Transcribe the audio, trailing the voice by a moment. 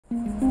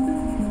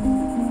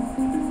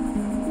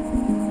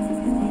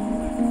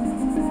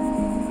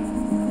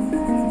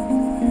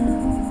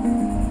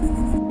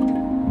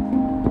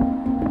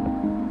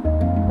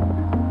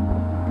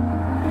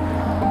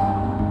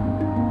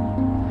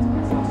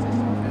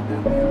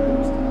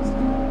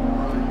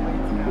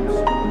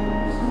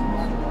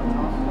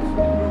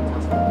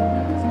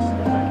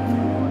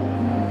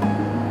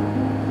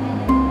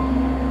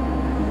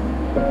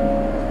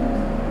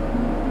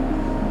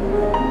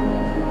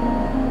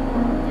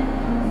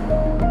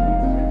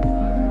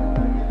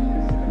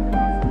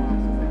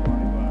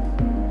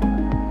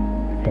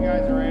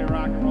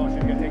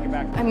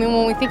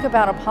think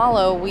about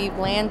Apollo, we've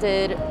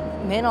landed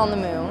men on the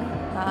moon,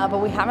 but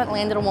we haven't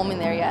landed a woman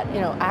there yet. You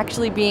know,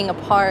 actually being a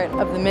part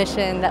of the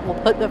mission that will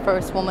put the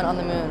first woman on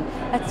the moon.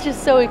 That's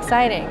just so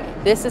exciting.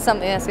 This is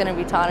something that's going to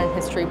be taught in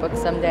history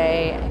books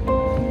someday.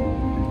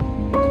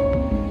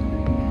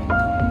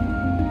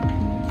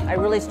 I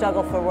really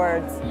struggle for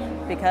words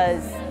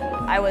because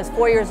I was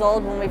 4 years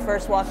old when we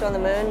first walked on the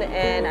moon,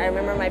 and I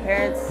remember my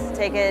parents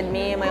taking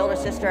me and my older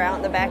sister out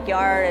in the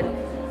backyard and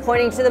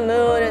pointing to the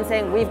moon and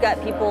saying, "We've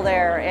got people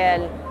there."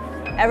 And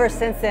ever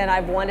since then,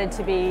 I've wanted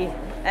to be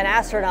an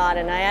astronaut,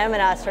 and I am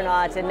an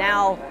astronaut. And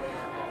now,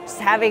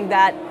 just having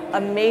that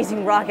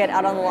amazing rocket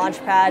out on the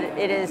launch pad,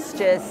 it is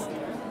just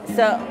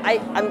so.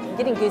 I'm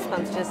getting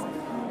goosebumps just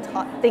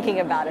thinking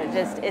about it.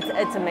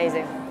 It's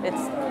amazing.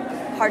 It's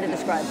hard to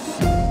describe.